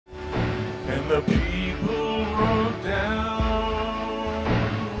and the people broke down,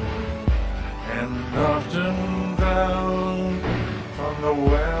 and often drowned from the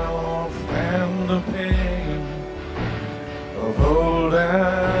wealth and the pain of old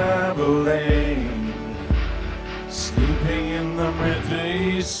Abilene, sleeping in the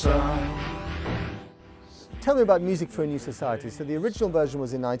midday sun. Tell me about Music for a New Society. So the original version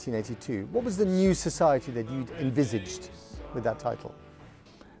was in 1982. What was the new society that you'd envisaged with that title?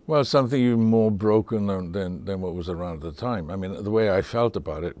 Well, something even more broken than what was around at the time. I mean, the way I felt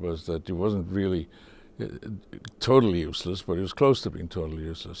about it was that it wasn't really totally useless, but it was close to being totally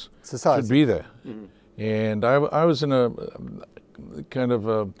useless. Society. It should be there. Mm-hmm. And I was in a kind of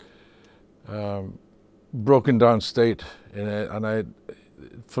a broken down state.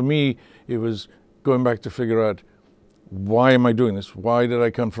 For me, it was going back to figure out, why am I doing this? Why did I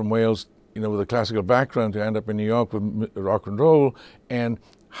come from Wales, with a classical background, to end up in New York with rock and roll? And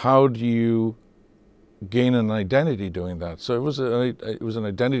how do you gain an identity doing that? So it was an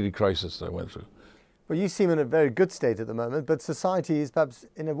identity crisis that I went through. Well, you seem in a very good state at the moment, but society is perhaps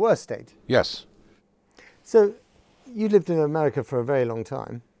in a worse state. Yes. So you lived in America for a very long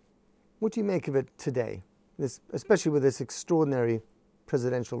time. What do you make of it today, especially with this extraordinary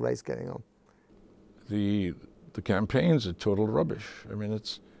presidential race going on? The campaigns are total rubbish. I mean,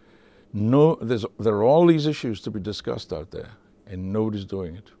 there are all these issues to be discussed out there, and nobody's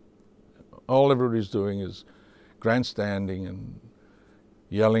doing it. All everybody's doing is grandstanding and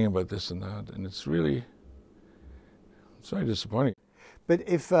yelling about this and that, and it's very disappointing. But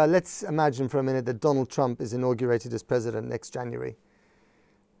if, let's imagine for a minute that Donald Trump is inaugurated as president next January,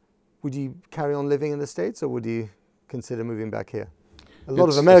 would you carry on living in the States, or would you consider moving back here? A lot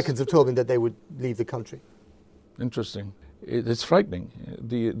of Americans have told me that they would leave the country. Interesting. It's frightening.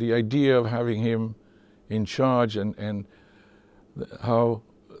 The idea of having him in charge, and how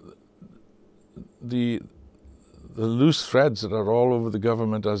the loose threads that are all over the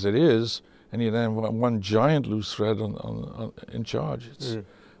government as it is, and you then have one giant loose thread in charge.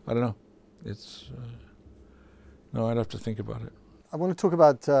 I don't know. No, I'd have to think about it. I want to talk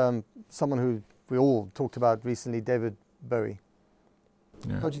about someone who we all talked about recently, David Bowie.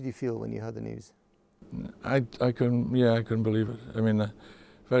 Yeah. How did you feel when you heard the news? I couldn't believe it. I mean,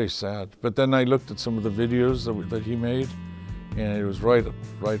 very sad. But then I looked at some of the videos that he made, and it was right up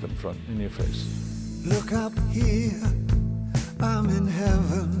front in your face. Look up here, I'm in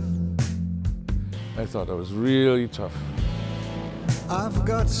heaven. I thought that was really tough. I've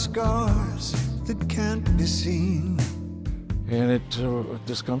got scars that can't be seen. And it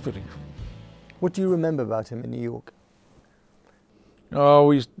discomforting. What do you remember about him in New York? Oh,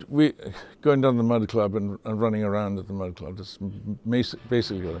 we going down to the Mud Club and running around at the Mud Club. Just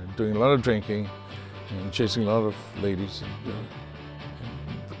basically doing a lot of drinking and chasing a lot of ladies and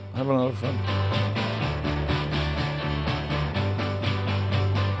having a lot of fun.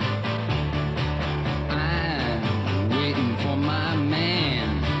 I'm waiting for my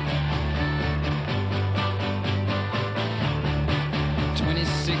man.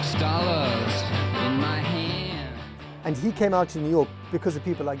 $26 in my hand. And he came out to New York because of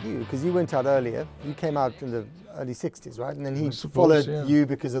people like you, because you went out earlier. You came out in the early 60s, right? And then he followed you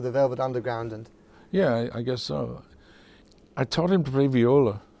because of the Velvet Underground. And yeah, I guess so. I taught him to play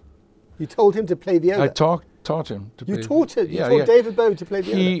viola. You told him to play viola? I taught him to play. You taught it? You taught David Bowie to play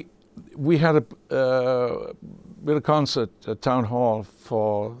viola? We had a concert at Town Hall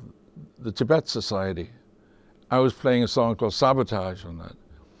for the Tibet Society. I was playing a song called Sabotage on that.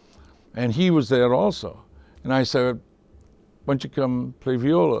 And he was there also. And I said, why don't you come play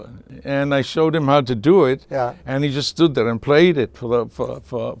viola? And I showed him how to do it, and he just stood there and played it for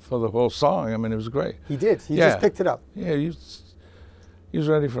the whole song. I mean, it was great. He did. He just picked it up. Yeah, he was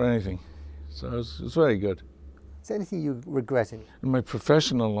ready for anything. So it was very good. Is there anything you regret in my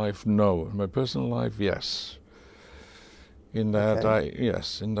professional life? No. In my personal life, yes. In that,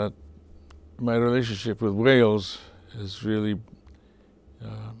 in that my relationship with Wales has really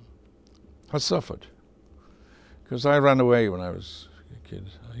has suffered. Because I ran away when I was a kid.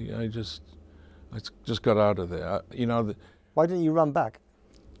 I just got out of there. Why didn't you run back?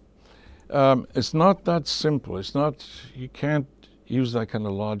 It's not that simple. It's not. You can't use that kind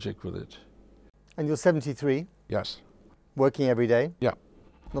of logic with it. And you're 73. Yes. Working every day. Yeah.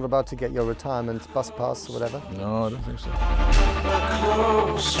 Not about to get your retirement bus pass or whatever. No, I don't think so.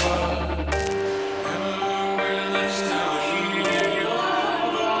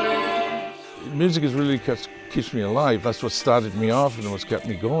 Music is really keeps me alive. That's what started me off and what's kept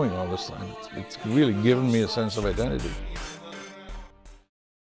me going all this time. It's really given me a sense of identity.